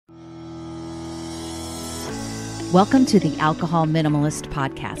Welcome to the Alcohol Minimalist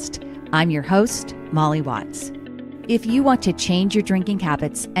podcast. I'm your host, Molly Watts. If you want to change your drinking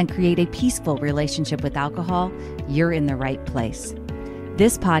habits and create a peaceful relationship with alcohol, you're in the right place.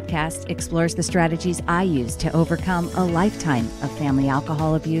 This podcast explores the strategies I use to overcome a lifetime of family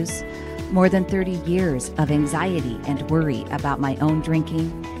alcohol abuse, more than 30 years of anxiety and worry about my own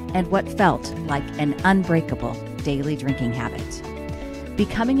drinking, and what felt like an unbreakable daily drinking habit.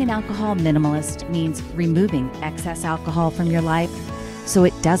 Becoming an alcohol minimalist means removing excess alcohol from your life so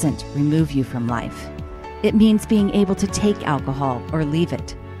it doesn't remove you from life. It means being able to take alcohol or leave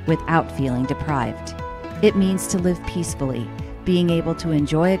it without feeling deprived. It means to live peacefully, being able to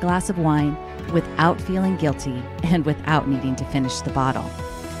enjoy a glass of wine without feeling guilty and without needing to finish the bottle.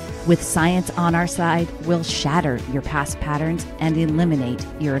 With science on our side, we'll shatter your past patterns and eliminate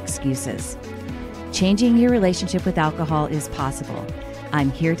your excuses. Changing your relationship with alcohol is possible. I'm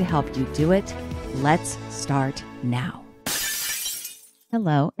here to help you do it. Let's start now.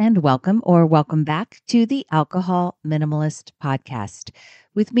 Hello and welcome back to the Alcohol Minimalist podcast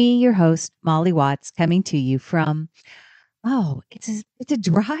with me, your host, Molly Watts, coming to you from, it's a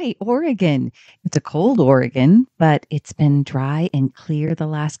dry Oregon. It's a cold Oregon, but it's been dry and clear the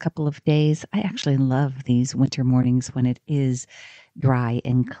last couple of days. I actually love these winter mornings when it is dry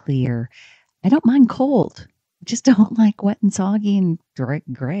and clear. I don't mind cold. Just don't like wet and soggy and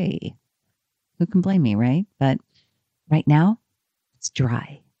gray. Who can blame me, right? But right now, it's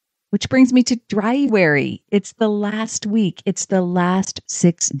dry. Which brings me to Dryuary. It's the last week. It's the last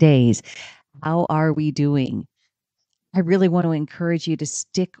 6 days. How are we doing? I really want to encourage you to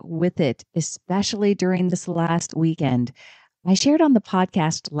stick with it, especially during this last weekend. I shared on the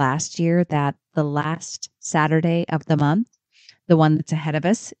podcast last year that the last Saturday of the month, the one that's ahead of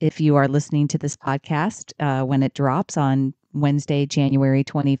us, if you are listening to this podcast when it drops on Wednesday, January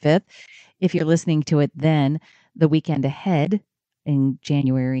 25th. If you're listening to it then, the weekend ahead in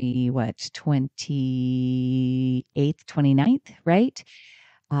January, 28th, 29th, right?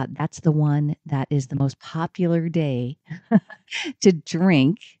 That's the one that is the most popular day to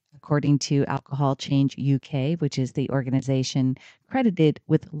drink, according to Alcohol Change UK, which is the organization credited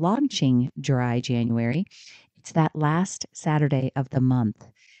with launching Dry January. It's that last Saturday of the month.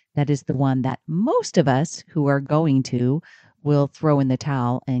 That is the one that most of us who are going to will throw in the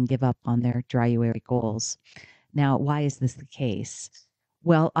towel and give up on their Dryuary goals. Now, why is this the case?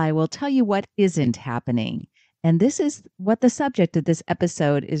 Well, I will tell you what isn't happening. And this is what the subject of this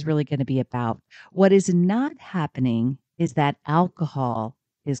episode is really going to be about. What is not happening is that alcohol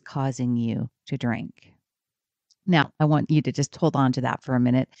is causing you to drink. Now, I want you to just hold on to that for a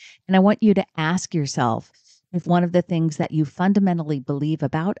minute. And I want you to ask yourself if one of the things that you fundamentally believe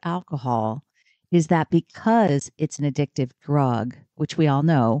about alcohol is that because it's an addictive drug, which we all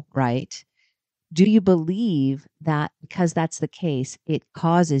know, right? Do you believe that because that's the case, it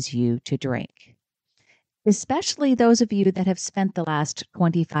causes you to drink? Especially those of you that have spent the last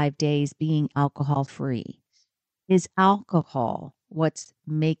 25 days being alcohol free. Is alcohol what's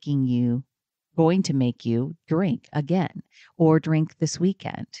going to make you drink again or drink this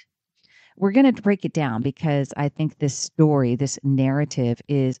weekend? We're going to break it down because I think this story, this narrative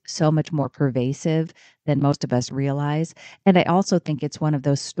is so much more pervasive than most of us realize. And I also think it's one of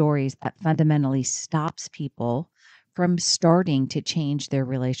those stories that fundamentally stops people from starting to change their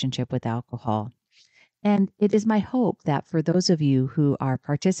relationship with alcohol. And it is my hope that for those of you who are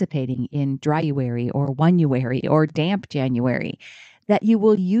participating in Dryuary or Oneuary or Damp January, that you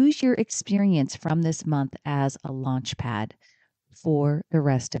will use your experience from this month as a launch pad for the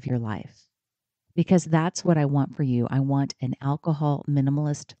rest of your life. Because that's what I want for you. I want an alcohol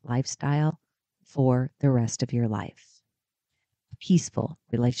minimalist lifestyle for the rest of your life. A peaceful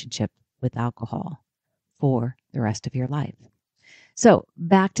relationship with alcohol for the rest of your life. So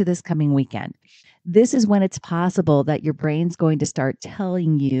back to this coming weekend. This is when it's possible that your brain's going to start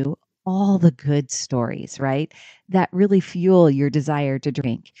telling you all the good stories, right? That really fuel your desire to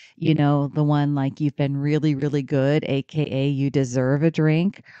drink. You know, the one like you've been really, really good, AKA you deserve a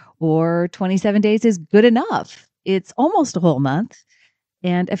drink, or 27 days is good enough. It's almost a whole month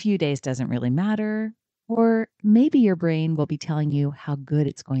and a few days doesn't really matter. Or maybe your brain will be telling you how good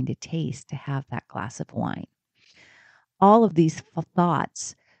it's going to taste to have that glass of wine. All of these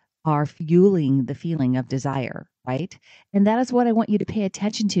thoughts are fueling the feeling of desire, right? And that is what I want you to pay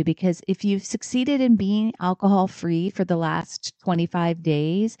attention to, because if you've succeeded in being alcohol free for the last 25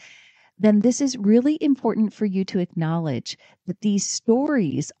 days, then this is really important for you to acknowledge that these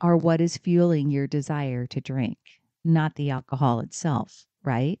stories are what is fueling your desire to drink, not the alcohol itself,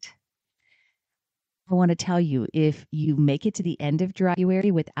 right? I want to tell you, if you make it to the end of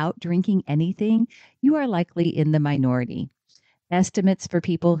January without drinking anything, you are likely in the minority. Estimates for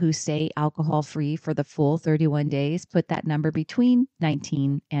people who stay alcohol free for the full 31 days put that number between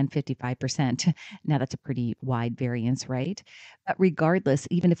 19 and 55%. Now, that's a pretty wide variance, right? But regardless,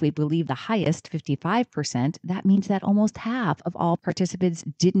 even if we believe the highest, 55%, that means that almost half of all participants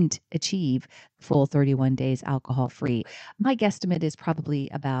didn't achieve full 31 days alcohol free. My guesstimate is probably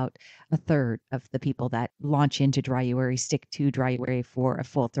about a third of the people that launch into Dryuary stick to Dryuary for a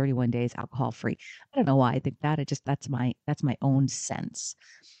full 31 days alcohol free. I don't know why I think that. That's my own sense.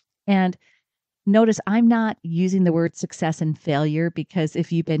 And notice I'm not using the word success and failure, because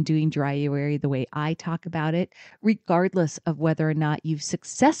if you've been doing Dryuary the way I talk about it, regardless of whether or not you've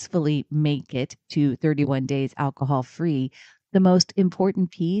successfully make it to 31 days alcohol free, the most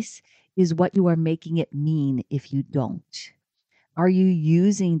important piece is what you are making it mean if you don't. Are you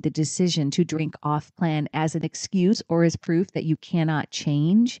using the decision to drink off plan as an excuse or as proof that you cannot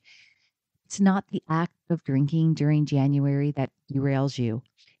change? It's not the act of drinking during January that derails you.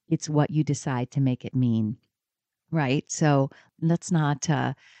 It's what you decide to make it mean, right? So let's not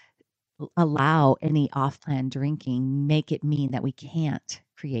allow any off plan drinking make it mean that we can't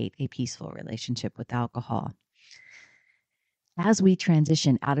create a peaceful relationship with alcohol. As we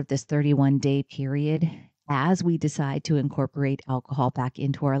transition out of this 31-day period, as we decide to incorporate alcohol back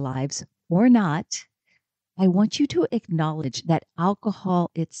into our lives or not, I want you to acknowledge that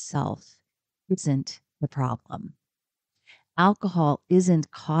alcohol itself isn't the problem. Alcohol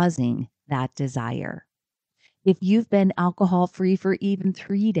isn't causing that desire. If you've been alcohol free for even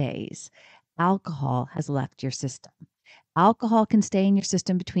 3 days, alcohol has left your system. Alcohol can stay in your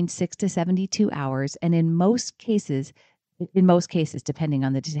system between 6 to 72 hours, and in most cases, depending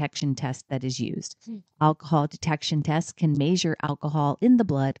on the detection test that is used. Alcohol detection tests can measure alcohol in the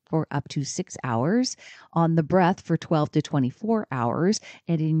blood for up to 6 hours, on the breath for 12 to 24 hours,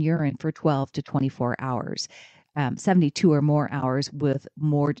 and in urine for 12 to 24 hours. 72 or more hours with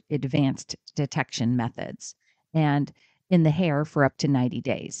more advanced detection methods, and in the hair for up to 90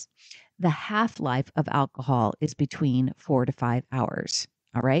 days. The half-life of alcohol is between 4 to 5 hours.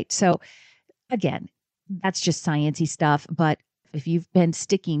 All right. So again, that's just sciencey stuff. But if you've been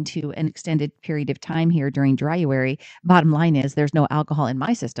sticking to an extended period of time here during Dryuary, bottom line is there's no alcohol in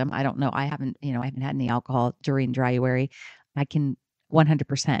my system. I don't know. I haven't had any alcohol during Dryuary. I can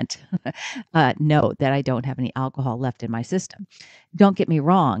 100% know that I don't have any alcohol left in my system. Don't get me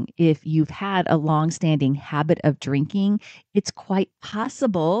wrong. If you've had a long-standing habit of drinking, it's quite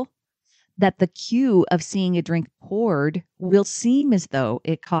possible that the cue of seeing a drink poured will seem as though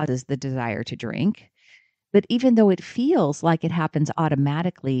it causes the desire to drink. But even though it feels like it happens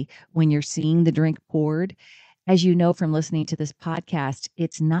automatically when you're seeing the drink poured, as you know from listening to this podcast,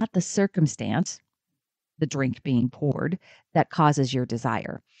 it's not the circumstance, the drink being poured, that causes your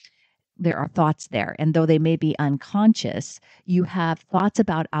desire. There are thoughts there. And though they may be unconscious, you have thoughts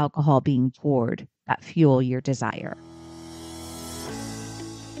about alcohol being poured that fuel your desire.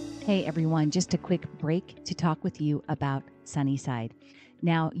 Hey everyone, just a quick break to talk with you about Sunnyside.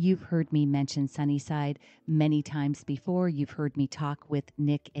 Now, you've heard me mention Sunnyside many times before. You've heard me talk with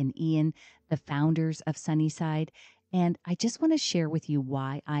Nick and Ian, the founders of Sunnyside. And I just want to share with you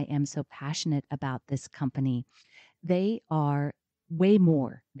why I am so passionate about this company. They are way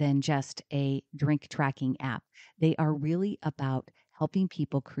more than just a drink tracking app. They are really about helping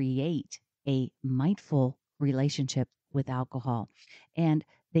people create a mindful relationship with alcohol. And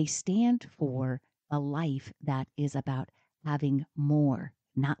they stand for a life that is about having more,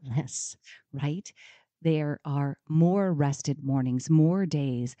 not less, right? There are more rested mornings, more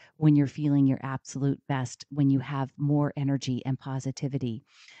days when you're feeling your absolute best, when you have more energy and positivity.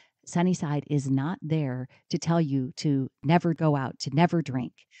 Sunnyside is not there to tell you to never go out, to never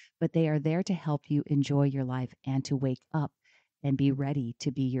drink, but they are there to help you enjoy your life and to wake up and be ready to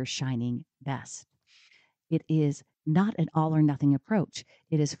be your shining best. It is not an all or nothing approach.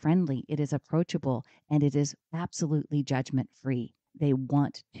 It is friendly, it is approachable, and it is absolutely judgment free. They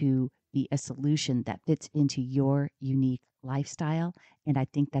want to be a solution that fits into your unique lifestyle, and I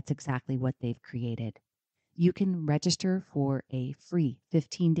think that's exactly what they've created. You can register for a free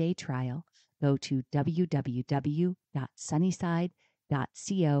 15-day trial. Go to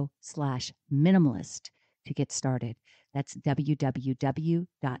www.sunnyside.co/minimalist to get started. That's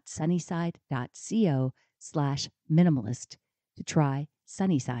www.sunnyside.co/minimalist to try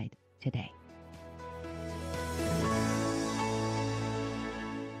Sunnyside today.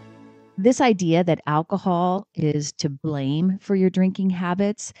 This idea that alcohol is to blame for your drinking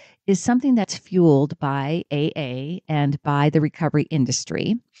habits is something that's fueled by AA and by the recovery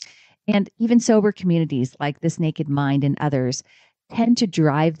industry. And even sober communities like This Naked Mind and others tend to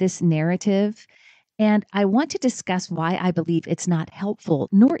drive this narrative. And I want to discuss why I believe it's not helpful,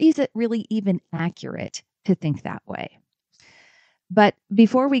 nor is it really even accurate to think that way. But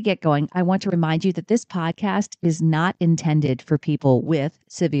before we get going, I want to remind you that this podcast is not intended for people with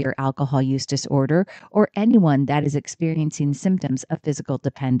severe alcohol use disorder or anyone that is experiencing symptoms of physical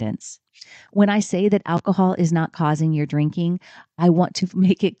dependence. When I say that alcohol is not causing your drinking, I want to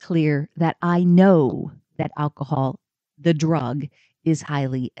make it clear that I know that alcohol, the drug, is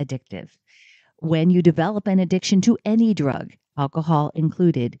highly addictive. When you develop an addiction to any drug, alcohol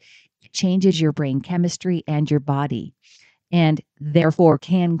included, it changes your brain chemistry and your body, and therefore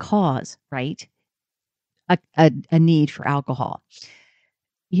can cause, right, a need for alcohol.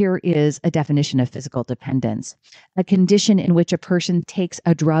 Here is a definition of physical dependence: a condition in which a person takes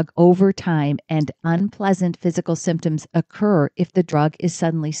a drug over time and unpleasant physical symptoms occur if the drug is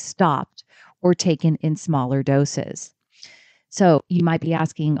suddenly stopped or taken in smaller doses. So you might be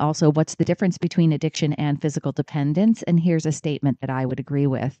asking also, what's the difference between addiction and physical dependence? And here's a statement that I would agree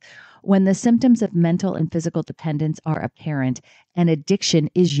with. When the symptoms of mental and physical dependence are apparent, an addiction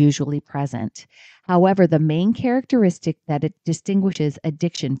is usually present. However, the main characteristic that it distinguishes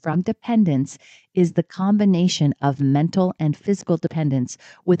addiction from dependence is the combination of mental and physical dependence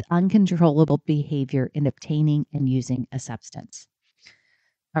with uncontrollable behavior in obtaining and using a substance.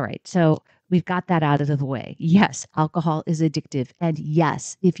 All right, so we've got that out of the way. Yes, alcohol is addictive. And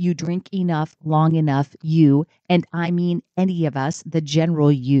yes, if you drink enough, long enough, you, and I mean any of us, the general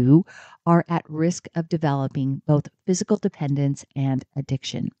you, are at risk of developing both physical dependence and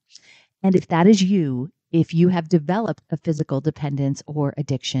addiction. And if that is you, if you have developed a physical dependence or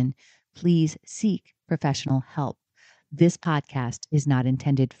addiction, please seek professional help. This podcast is not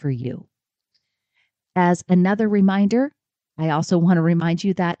intended for you. As another reminder, I also want to remind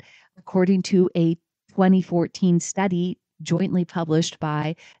you that according to a 2014 study jointly published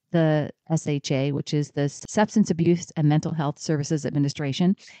by the SHA, which is the Substance Abuse and Mental Health Services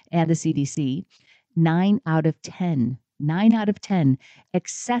Administration, and the CDC, 9 out of 10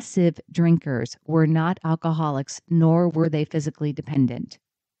 excessive drinkers were not alcoholics, nor were they physically dependent.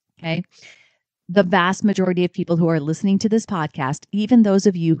 Okay. The vast majority of people who are listening to this podcast, even those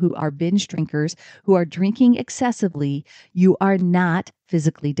of you who are binge drinkers, who are drinking excessively, you are not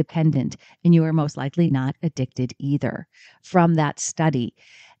physically dependent, and you are most likely not addicted either. From that study,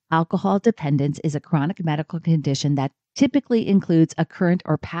 alcohol dependence is a chronic medical condition that typically includes a current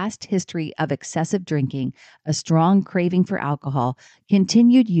or past history of excessive drinking, a strong craving for alcohol,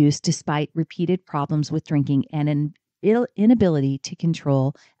 continued use despite repeated problems with drinking, and an inability to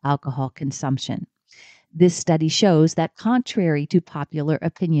control alcohol consumption. This study shows that, contrary to popular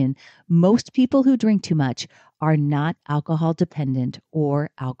opinion, most people who drink too much are not alcohol dependent or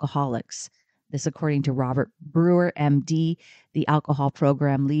alcoholics. This, according to Robert Brewer, MD, the alcohol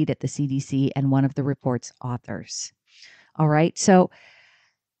program lead at the CDC and one of the report's authors. All right, so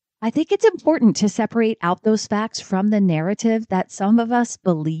I think it's important to separate out those facts from the narrative that some of us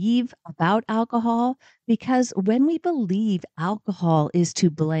believe about alcohol, because when we believe alcohol is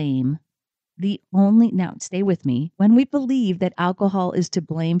to blame, now stay with me, when we believe that alcohol is to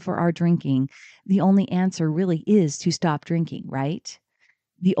blame for our drinking, the only answer really is to stop drinking, right?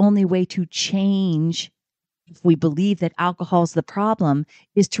 The only way to change, if we believe that alcohol is the problem,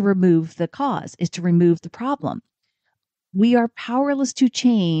 is to remove the cause, is to remove the problem. We are powerless to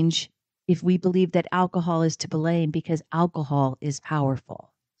change if we believe that alcohol is to blame, because alcohol is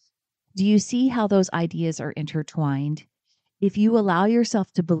powerful. Do you see how those ideas are intertwined? If you allow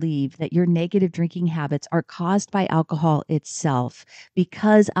yourself to believe that your negative drinking habits are caused by alcohol itself,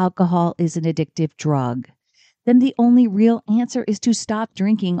 because alcohol is an addictive drug, then the only real answer is to stop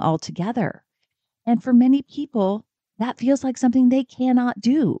drinking altogether. And for many people, that feels like something they cannot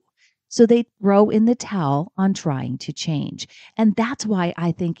do. So they throw in the towel on trying to change. And that's why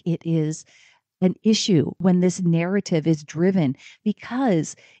I think it is an issue when this narrative is driven,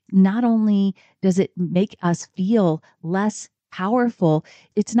 because not only does it make us feel less powerful,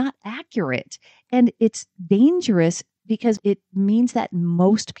 it's not accurate, and it's dangerous because it means that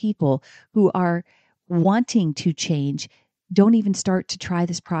most people who are wanting to change don't even start to try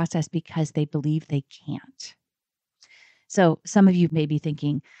this process because they believe they can't. So some of you may be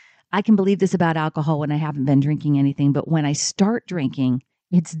thinking, I can believe this about alcohol when I haven't been drinking anything, but when I start drinking,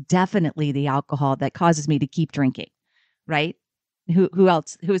 it's definitely the alcohol that causes me to keep drinking, right? Who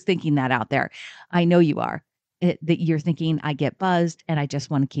else who is thinking that out there? I know you are. That you're thinking, I get buzzed and I just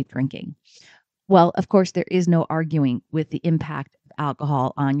want to keep drinking. Well, of course, there is no arguing with the impact of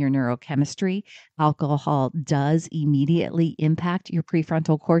alcohol on your neurochemistry. Alcohol does immediately impact your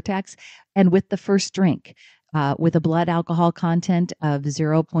prefrontal cortex. And with the first drink, with a blood alcohol content of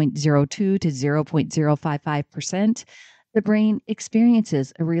 0.02 to 0.055%, the brain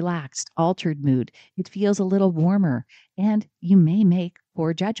experiences a relaxed, altered mood. It feels a little warmer, and you may make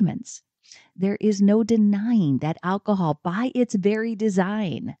poor judgments. There is no denying that alcohol, by its very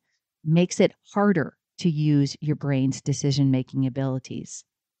design, makes it harder to use your brain's decision making abilities.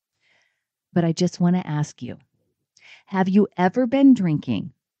 But I just want to ask you, have you ever been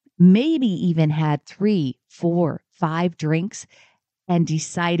drinking, maybe even had 3, 4, 5 drinks, and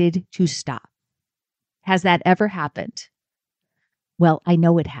decided to stop? Has that ever happened? Well, I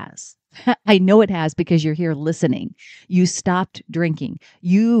know it has. I know it has because you're here listening. You stopped drinking.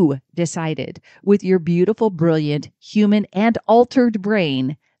 You decided with your beautiful, brilliant, human, and altered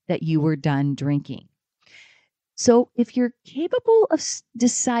brain that you were done drinking. So if you're capable of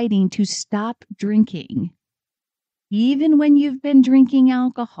deciding to stop drinking, even when you've been drinking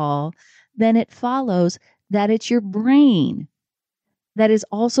alcohol, then it follows that it's your brain that is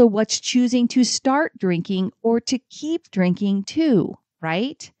also what's choosing to start drinking or to keep drinking too,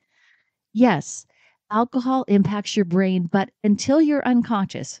 right? Yes, alcohol impacts your brain, but until you're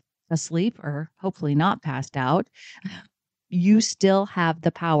unconscious, asleep, or hopefully not passed out, you still have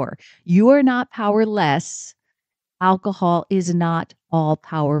the power. You are not powerless. Alcohol is not all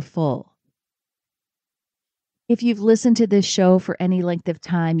powerful. If you've listened to this show for any length of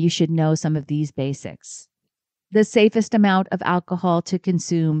time, you should know some of these basics. The safest amount of alcohol to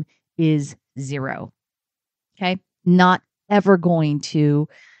consume is 0. Okay. Not ever going to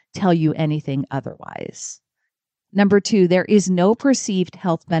tell you anything otherwise. Number 2, there is no perceived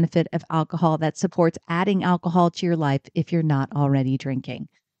health benefit of alcohol that supports adding alcohol to your life if you're not already drinking.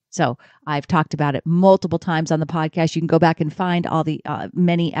 So I've talked about it multiple times on the podcast. You can go back and find all the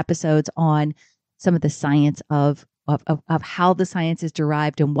many episodes on some of the science of how the science is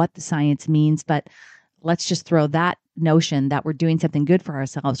derived and what the science means. But let's just throw that notion that we're doing something good for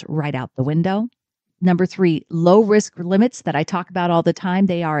ourselves right out the window. Number 3, low risk limits that I talk about all the time.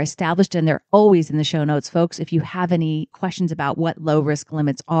 They are established and they're always in the show notes, folks. If you have any questions about what low risk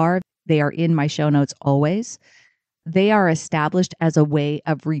limits are, they are in my show notes always. They are established as a way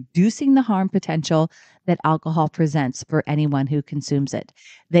of reducing the harm potential that alcohol presents for anyone who consumes it.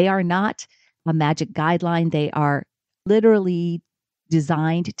 They are not a magic guideline. They are literally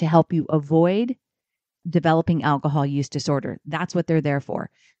designed to help you avoid developing alcohol use disorder. That's what they're there for,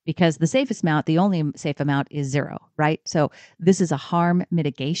 because the safest amount, the only safe amount is 0, right? So this is a harm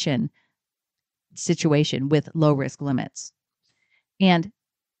mitigation situation with low risk limits. And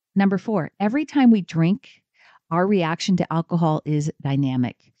number 4, every time we drink, our reaction to alcohol is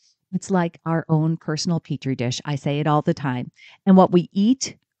dynamic. It's like our own personal petri dish. I say it all the time. And what we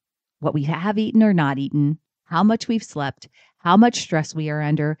eat, what we have eaten or not eaten, how much we've slept, how much stress we are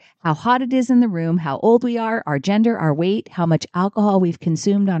under, how hot it is in the room, how old we are, our gender, our weight, how much alcohol we've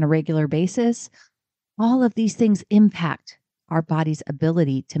consumed on a regular basis. All of these things impact our body's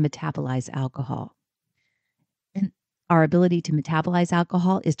ability to metabolize alcohol. And our ability to metabolize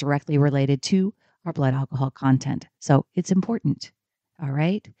alcohol is directly related to our blood alcohol content. So it's important. All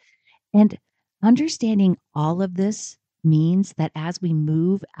right. And understanding all of this means that as we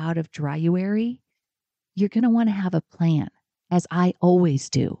move out of dryuary, you're going to want to have a plan, as I always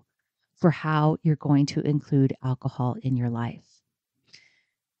do, for how you're going to include alcohol in your life.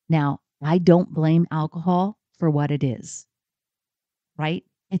 Now, I don't blame alcohol for what it is, right?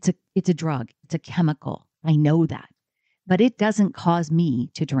 It's a drug. It's a chemical. I know that, but it doesn't cause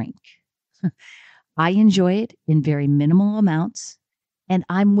me to drink. I enjoy it in very minimal amounts, and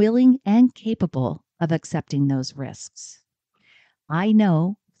I'm willing and capable of accepting those risks. I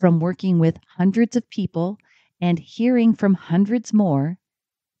know from working with hundreds of people and hearing from hundreds more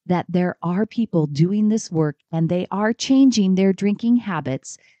that there are people doing this work and they are changing their drinking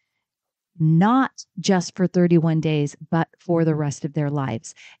habits, not just for 31 days, but for the rest of their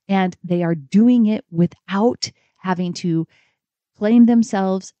lives. And they are doing it without having to claim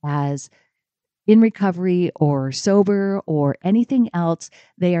themselves as in recovery or sober or anything else.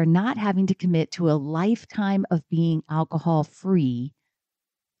 They are not having to commit to a lifetime of being alcohol free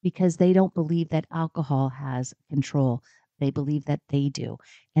because they don't believe that alcohol has control. They believe that they do.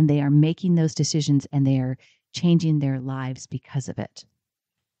 And they are making those decisions and they are changing their lives because of it.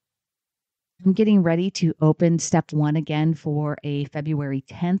 I'm getting ready to open step 1 again for a February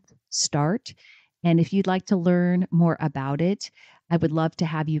 10th start. And if you'd like to learn more about it, I would love to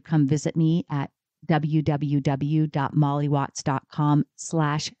have you come visit me at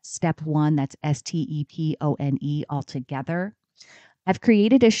www.mollywatts.com/step1. That's STEPONE altogether. I've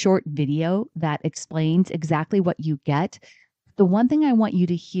created a short video that explains exactly what you get. The one thing I want you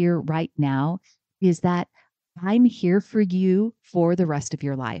to hear right now is that I'm here for you for the rest of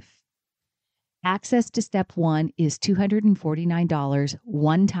your life. Access to step one is $249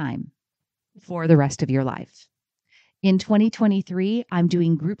 one time for the rest of your life. In 2023, I'm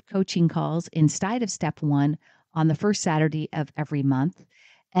doing group coaching calls inside of step one on the first Saturday of every month,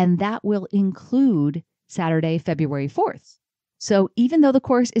 and that will include Saturday, February 4th. So even though the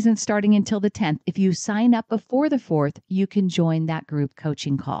course isn't starting until the 10th, if you sign up before the 4th, you can join that group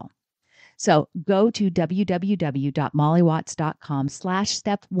coaching call. So go to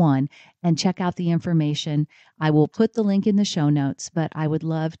www.mollywatts.com/step1 and check out the information. I will put the link in the show notes, but I would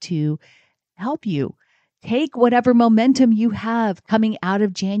love to help you take whatever momentum you have coming out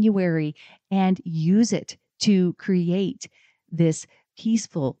of January and use it to create this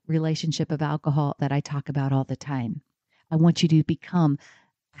peaceful relationship of alcohol that I talk about all the time. I want you to become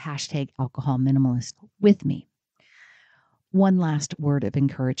 #alcohol minimalist with me. One last word of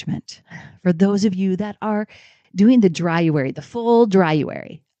encouragement for those of you that are doing the dryuary, the full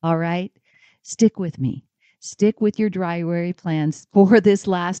dryuary. All right. Stick with me. Stick with your dryuary plans for this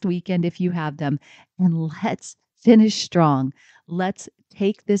last weekend if you have them. And let's finish strong. Let's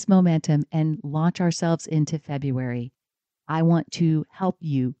take this momentum and launch ourselves into February. I want to help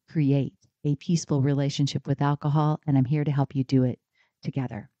you create a peaceful relationship with alcohol, and I'm here to help you do it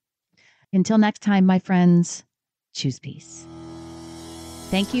together. Until next time, my friends, choose peace.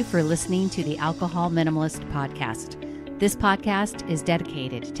 Thank you for listening to the Alcohol Minimalist podcast. This podcast is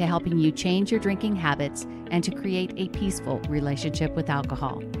dedicated to helping you change your drinking habits and to create a peaceful relationship with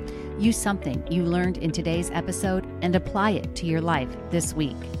alcohol. Use something you learned in today's episode and apply it to your life this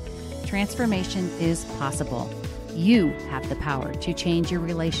week. Transformation is possible. You have the power to change your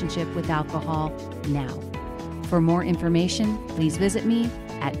relationship with alcohol now. For more information, please visit me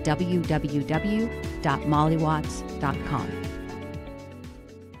at www.mollywatts.com.